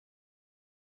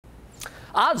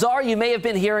Odds are you may have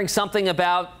been hearing something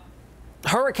about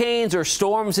hurricanes or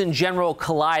storms in general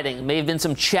colliding. It may have been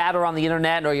some chatter on the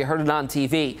internet, or you heard it on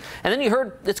TV. And then you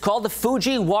heard it's called the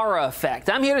Fujiwhara effect.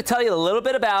 I'm here to tell you a little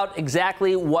bit about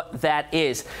exactly what that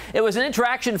is. It was an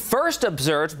interaction first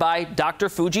observed by Dr.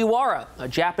 Fujiwhara, a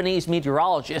Japanese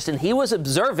meteorologist, and he was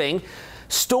observing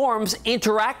storms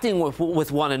interacting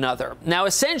with one another. Now,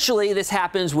 essentially, this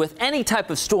happens with any type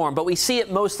of storm, but we see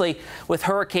it mostly with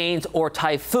hurricanes or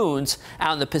typhoons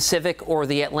out in the Pacific or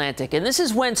the Atlantic. And this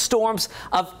is when storms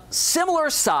of similar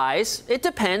size, it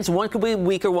depends, one could be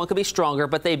weaker, one could be stronger,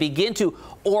 but they begin to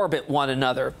orbit one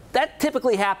another. That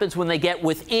typically happens when they get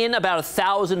within about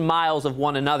 1,000 miles of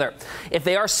one another. If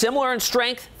they are similar in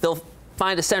strength, they'll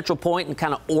find a central point and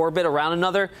kind of orbit around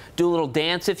another, do a little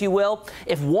dance, if you will.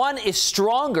 If one is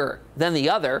stronger than the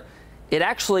other, it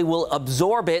actually will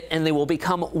absorb it and they will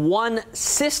become one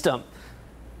system.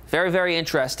 Very, very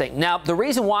interesting. Now, the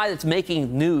reason why it's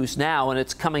making news now and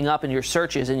it's coming up in your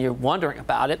searches and you're wondering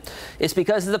about it is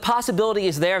because the possibility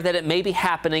is there that it may be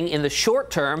happening in the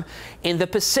short term in the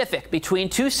Pacific between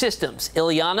two systems,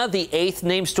 Ileana, the 8th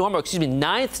named storm, or excuse me,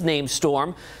 9th named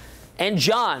storm, and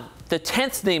John, the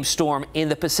 10th named storm in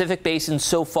the Pacific Basin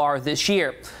so far this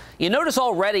year. You notice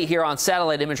already here on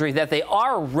satellite imagery that they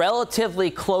are relatively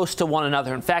close to one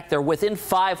another. In fact, they're within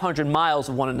 500 miles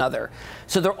of one another.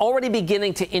 So they're already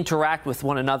beginning to interact with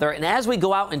one another. And as we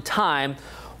go out in time,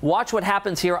 watch what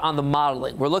happens here on the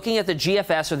modeling. We're looking at the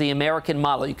GFS, or the American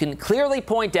model. You can clearly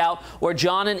point out where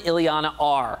John and Ileana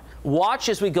are. Watch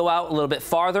as we go out a little bit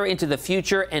farther into the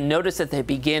future and notice that they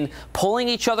begin pulling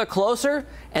each other closer,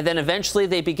 and then eventually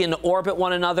they begin to orbit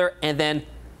one another, and then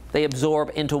they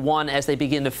absorb into one as they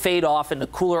begin to fade off into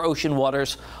cooler ocean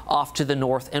waters off to the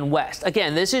north and west.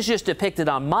 Again, this is just depicted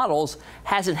on models,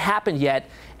 hasn't happened yet,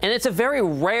 and it's a very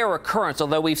rare occurrence,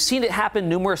 although we've seen it happen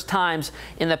numerous times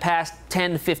in the past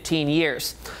 10 to 15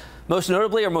 years. Most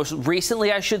notably, or most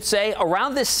recently, I should say,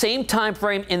 around this same time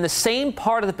frame in the same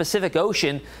part of the Pacific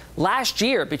Ocean last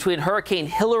year between Hurricane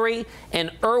Hillary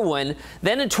and Irwin.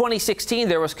 Then in 2016,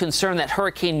 there was concern that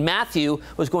Hurricane Matthew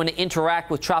was going to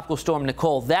interact with Tropical Storm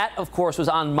Nicole. That, of course, was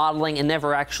on modeling and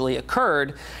never actually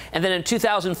occurred. And then in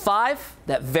 2005,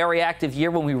 that very active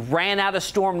year when we ran out of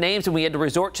storm names and we had to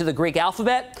resort to the Greek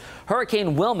alphabet,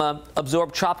 Hurricane Wilma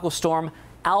absorbed Tropical Storm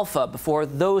Alpha before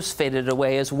those faded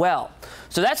away as well.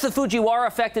 So that's the Fujiwhara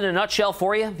effect in a nutshell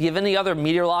for you. If you have any other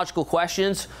meteorological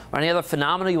questions or any other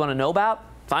phenomena you want to know about,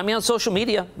 find me on social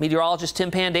media. Meteorologist Tim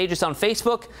Pandages on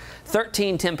Facebook,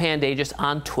 13 Tim Pandages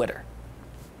on Twitter.